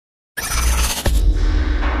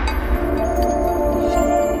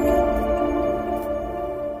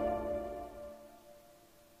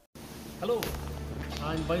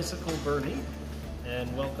Bicycle Bernie,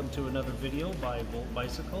 and welcome to another video by Volt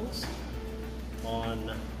Bicycles on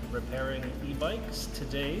repairing e-bikes.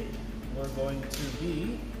 Today we're going to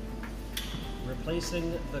be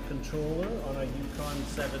replacing the controller on a Yukon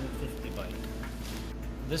 750 bike.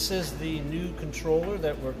 This is the new controller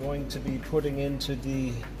that we're going to be putting into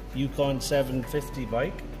the Yukon 750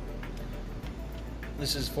 bike.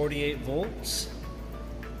 This is 48 volts.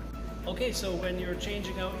 Okay, so when you're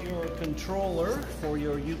changing out your controller for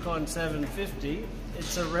your Yukon 750,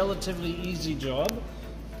 it's a relatively easy job.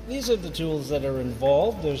 These are the tools that are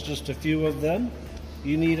involved. There's just a few of them.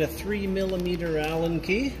 You need a 3mm Allen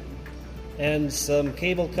key and some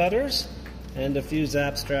cable cutters and a few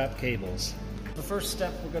zap strap cables. The first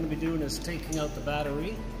step we're going to be doing is taking out the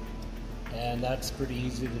battery, and that's pretty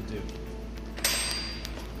easy to do.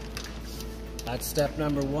 That's step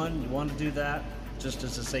number one. You want to do that just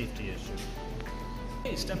as a safety issue.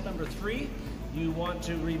 Okay, step number 3, you want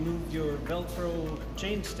to remove your velcro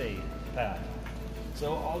chainstay pad.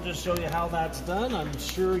 So I'll just show you how that's done. I'm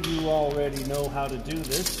sure you already know how to do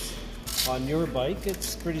this on your bike.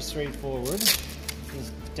 It's pretty straightforward.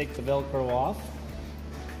 Just take the velcro off.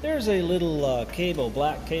 There's a little cable,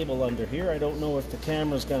 black cable under here. I don't know if the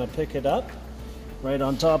camera's going to pick it up right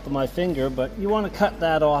on top of my finger, but you want to cut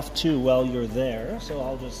that off too while you're there. So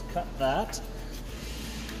I'll just cut that.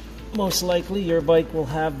 Most likely your bike will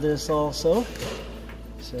have this also.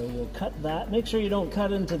 So we'll cut that. Make sure you don't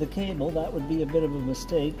cut into the cable. That would be a bit of a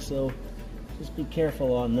mistake, so just be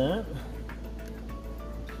careful on that.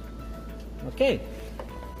 Okay.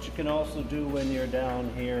 What you can also do when you're down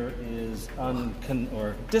here is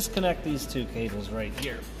disconnect these two cables right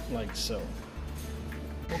here, like so.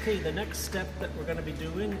 Okay, the next step that we're going to be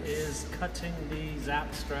doing is cutting the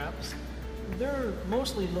zap straps. They're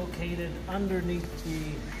mostly located underneath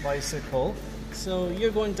the bicycle, so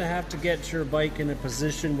you're going to have to get your bike in a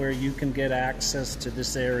position where you can get access to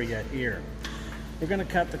this area here. We're going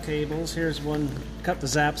to cut the cables. Here's one. Cut the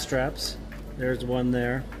zap straps. There's one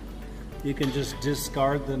there. You can just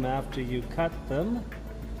discard them after you cut them.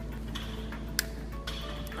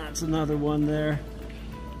 That's another one there.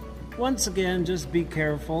 Once again, just be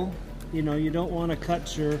careful. You know, you don't want to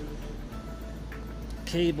cut your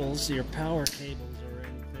cables, your power cables or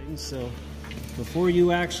anything, so before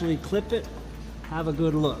you actually clip it, have a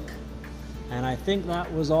good look. And I think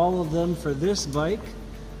that was all of them for this bike.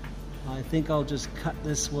 I think I'll just cut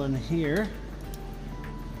this one here.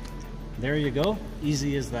 There you go,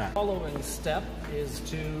 easy as that. The following step is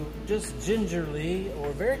to just gingerly or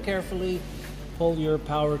very carefully pull your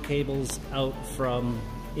power cables out from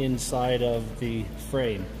inside of the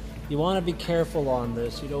frame. You want to be careful on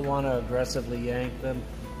this. You don't want to aggressively yank them.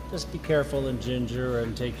 Just be careful and ginger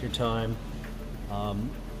and take your time.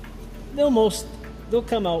 They'll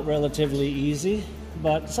come out relatively easy,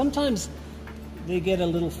 but sometimes they get a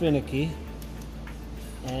little finicky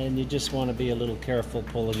and you just want to be a little careful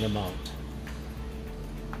pulling them out.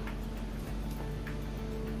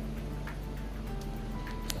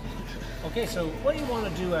 Okay, so what you want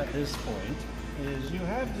to do at this point is you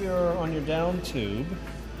have on your down tube,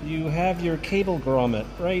 you have your cable grommet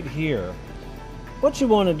right here. What you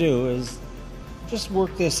want to do is just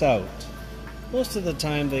work this out. Most of the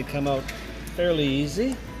time they come out fairly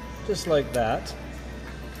easy, just like that.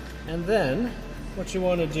 And then what you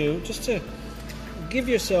want to do, just to give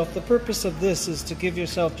yourself, the purpose of this is to give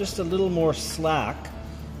yourself just a little more slack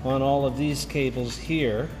on all of these cables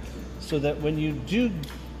here, so that when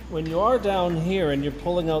you are down here and you're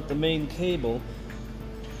pulling out the main cable,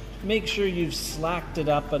 make sure you've slacked it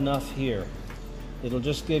up enough here. It'll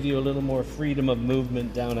just give you a little more freedom of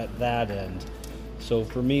movement down at that end. So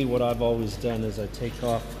for me, what I've always done is I take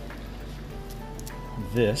off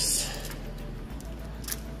this,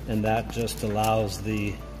 and that just allows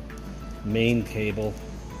the main cable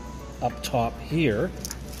up top here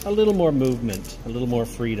a little more movement, a little more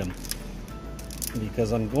freedom.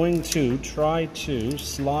 Because I'm going to try to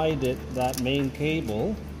slide that main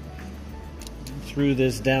cable through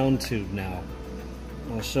this down tube now.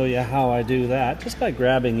 I'll show you how I do that just by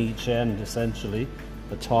grabbing each end, essentially,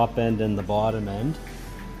 the top end and the bottom end.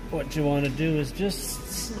 What you want to do is just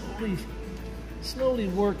slowly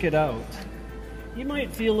work it out. You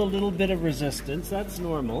might feel a little bit of resistance, that's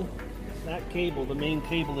normal. That cable, the main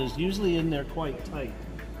cable, is usually in there quite tight.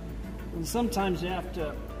 And sometimes you have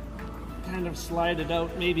to kind of slide it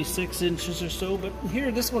out maybe 6 inches or so, but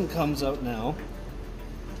here, this one comes out now.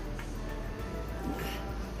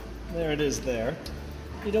 There it is there.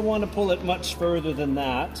 You don't want to pull it much further than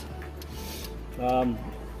that.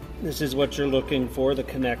 This is what you're looking for, the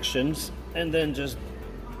connections, and then just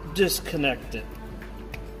disconnect it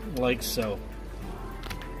like so.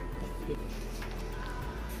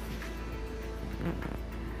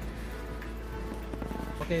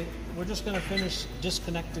 Okay, we're just going to finish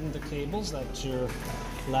disconnecting the cables. That's your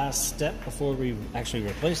last step before we actually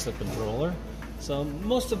replace the controller. So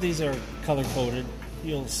most of these are color-coded.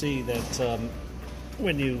 You'll see that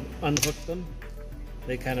when you unhook them,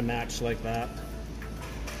 they kind of match like that.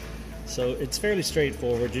 So it's fairly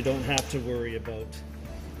straightforward. You don't have to worry about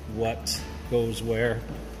what goes where.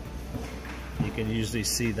 You can usually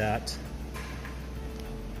see that.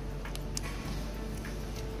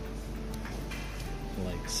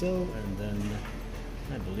 Like so, and then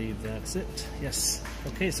I believe that's it. Yes.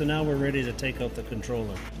 Okay, so now we're ready to take out the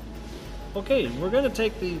controller. Okay, we're going to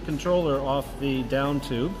take the controller off the down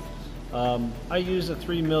tube. I use a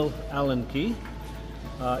 3mm Allen key.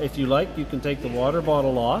 If you like, you can take the water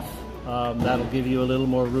bottle off. That'll give you a little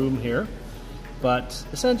more room here. But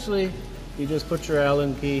essentially, you just put your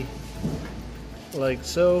Allen key like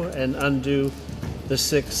so and undo the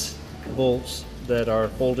 6 bolts that are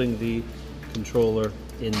holding the controller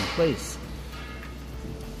in place.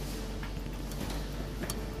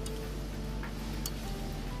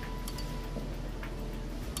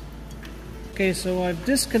 Okay, so I've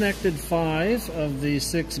disconnected 5 of the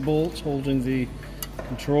 6 bolts holding the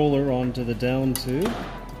controller onto the down tube,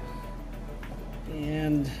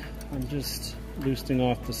 and I'm just loosening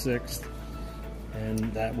off the 6th, and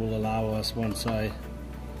that will allow us, once I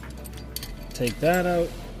take that out,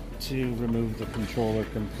 to remove the controller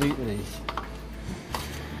completely.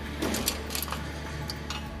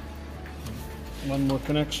 One more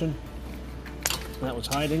connection that was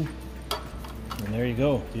hiding, and there you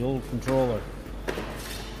go, the old controller. This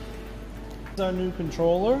is our new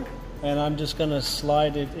controller, and I'm just going to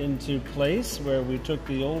slide it into place where we took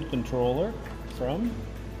the old controller from,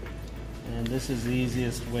 and this is the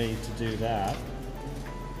easiest way to do that.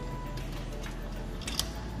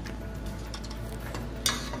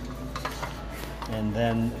 And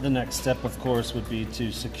then the next step, of course, would be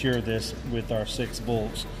to secure this with our 6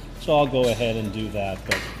 bolts. So I'll go ahead and do that,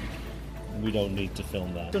 but we don't need to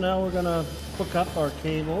film that. So now we're going to hook up our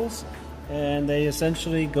cables, and they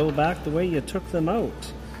essentially go back the way you took them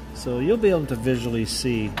out. So you'll be able to visually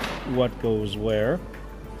see what goes where.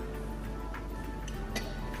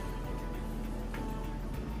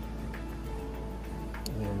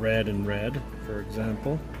 Red and red, for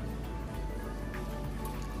example.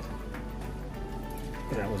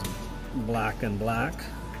 That was black and black.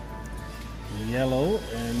 Yellow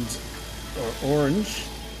and orange.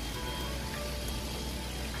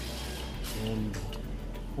 And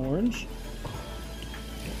orange.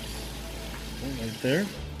 Right there.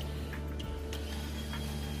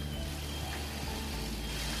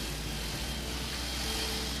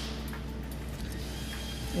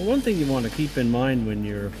 Well, one thing you want to keep in mind when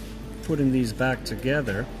you're putting these back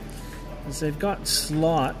together is they've got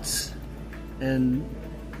slots and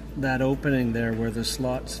that opening there where the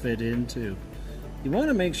slots fit into. You want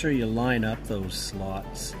to make sure you line up those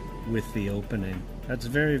slots with the opening. That's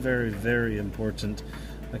very, very, very important.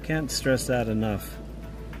 I can't stress that enough.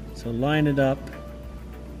 So line it up,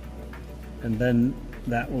 and then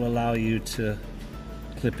that will allow you to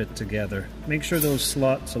clip it together. Make sure those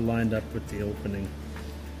slots are lined up with the opening.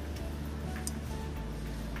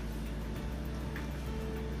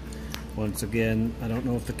 Once again, I don't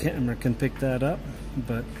know if the camera can pick that up,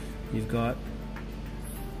 but you've got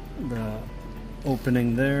the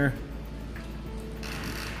opening there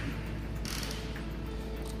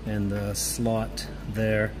and the slot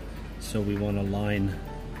there, so we want to line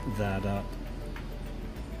that up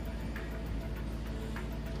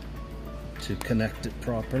to connect it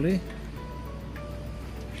properly.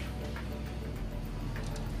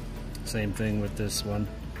 Same thing with this one.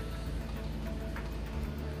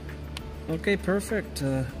 Okay, perfect.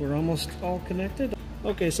 We're almost all connected.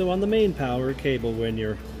 Okay, so on the main power cable, when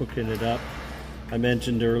you're hooking it up, I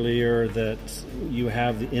mentioned earlier that you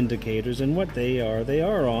have the indicators, and what they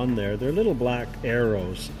are on there. They're little black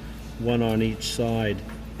arrows, one on each side.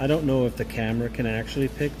 I don't know if the camera can actually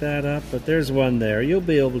pick that up, but there's one there. You'll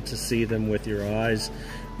be able to see them with your eyes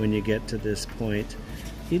when you get to this point.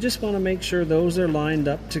 You just want to make sure those are lined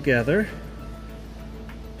up together,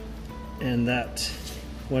 and that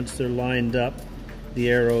once they're lined up, the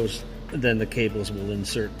arrows, then the cables will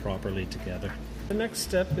insert properly together. The next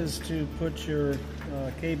step is to put your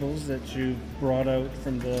cables that you brought out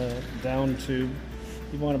from the down tube.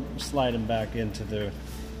 You want to slide them back into the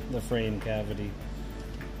frame cavity.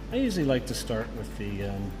 I usually like to start with the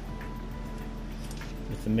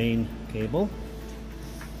main cable,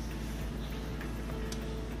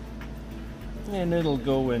 and it'll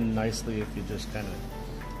go in nicely if you just kind of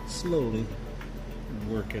slowly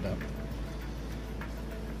work it up.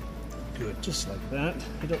 Good, just like that.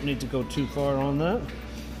 You don't need to go too far on that.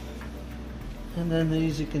 And then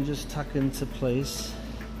these you can just tuck into place.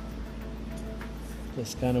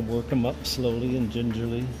 Just kind of work them up slowly and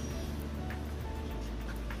gingerly.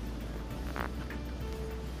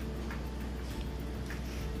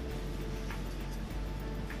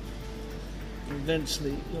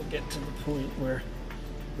 Eventually you'll get to the point where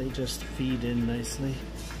they just feed in nicely.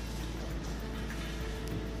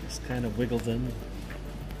 Just kind of wiggle them,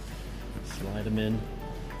 slide them in.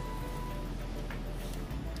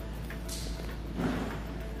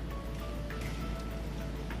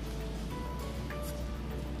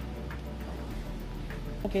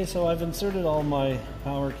 Okay, so I've inserted all my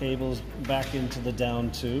power cables back into the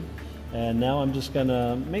down tube, and now I'm just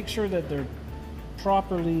gonna make sure that they're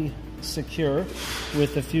properly secure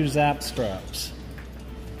with a few zap straps.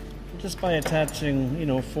 Just by attaching, you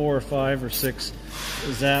know, 4 or 5 or 6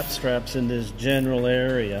 zap straps in this general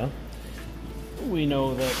area, we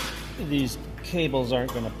know that these cables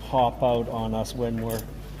aren't going to pop out on us when we're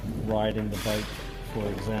riding the bike, for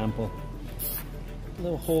example.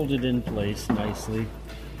 They'll hold it in place nicely.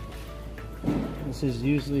 This is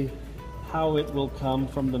usually how it will come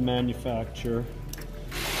from the manufacturer.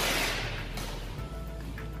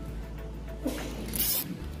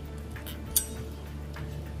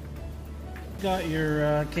 Got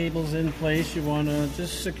your cables in place, you want to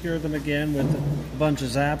just secure them again with a bunch of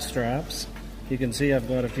zap straps. You can see I've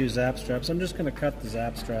got a few zap straps. I'm just going to cut the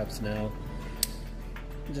zap straps now,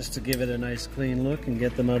 just to give it a nice clean look and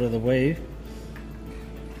get them out of the way.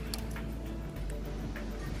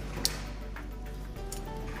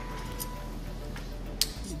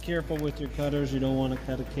 Be careful with your cutters, you don't want to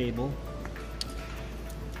cut a cable.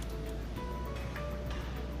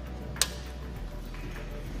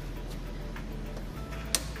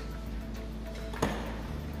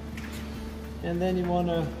 And then you want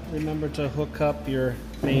to remember to hook up your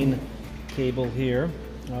main cable here.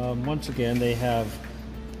 Once again, they have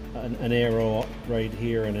an arrow right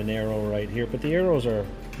here and an arrow right here, but the arrows are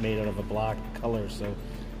made out of a black color, so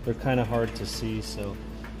they're kind of hard to see. So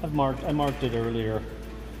I marked it earlier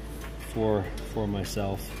for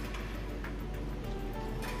myself.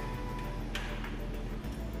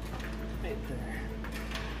 Right there.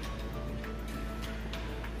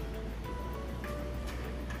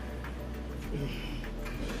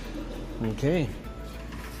 Okay,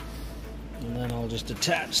 and then I'll just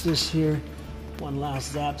attach this here, one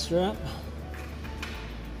last zap strap.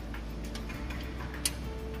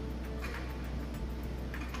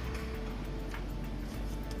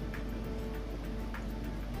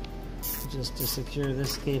 Just to secure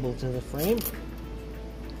this cable to the frame.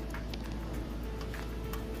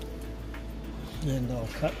 And I'll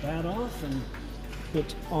cut that off and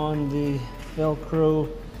put on the velcro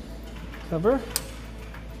cover.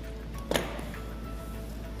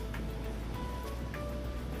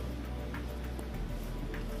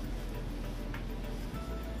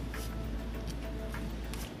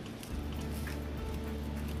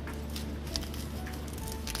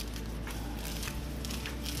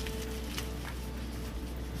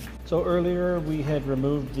 So earlier we had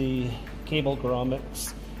removed the cable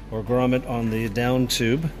grommets or grommet on the down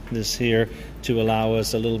tube, this here, to allow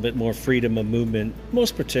us a little bit more freedom of movement,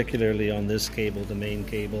 most particularly on this cable, the main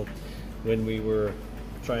cable, when we were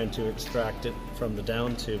trying to extract it from the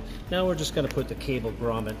down tube. Now we're just going to put the cable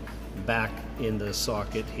grommet back in the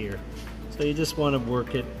socket here. So you just want to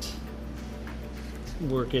work it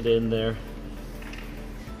in there,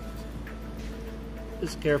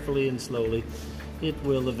 just carefully and slowly. It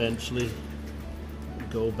will eventually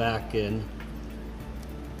go back in.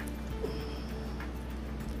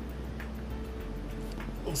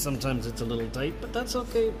 Sometimes it's a little tight, but that's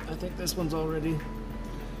okay. I think this one's already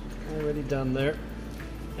done there.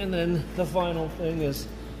 And then the final thing is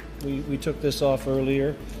we took this off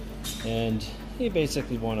earlier, and you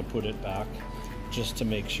basically want to put it back just to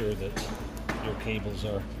make sure that your cables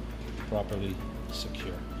are properly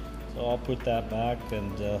secure. So I'll put that back,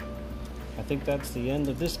 and I think that's the end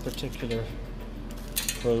of this particular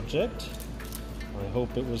project. I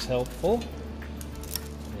hope it was helpful,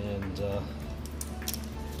 and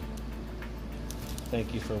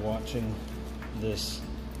thank you for watching this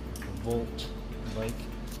VoltBike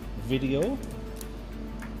video.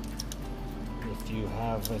 If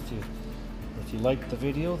you liked the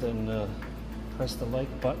video, then press the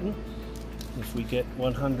like button. If we get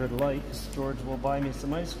 100 likes, George will buy me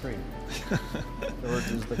some ice cream.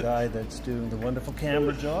 George is the guy that's doing the wonderful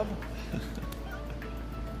camera job.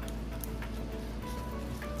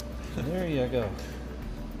 There you go.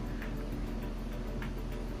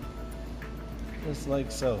 Just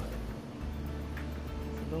like so.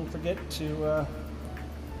 Don't forget to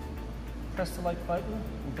press the like button,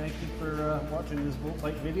 and thank you for watching this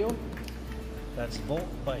VoltBike video. That's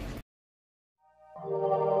VoltBike.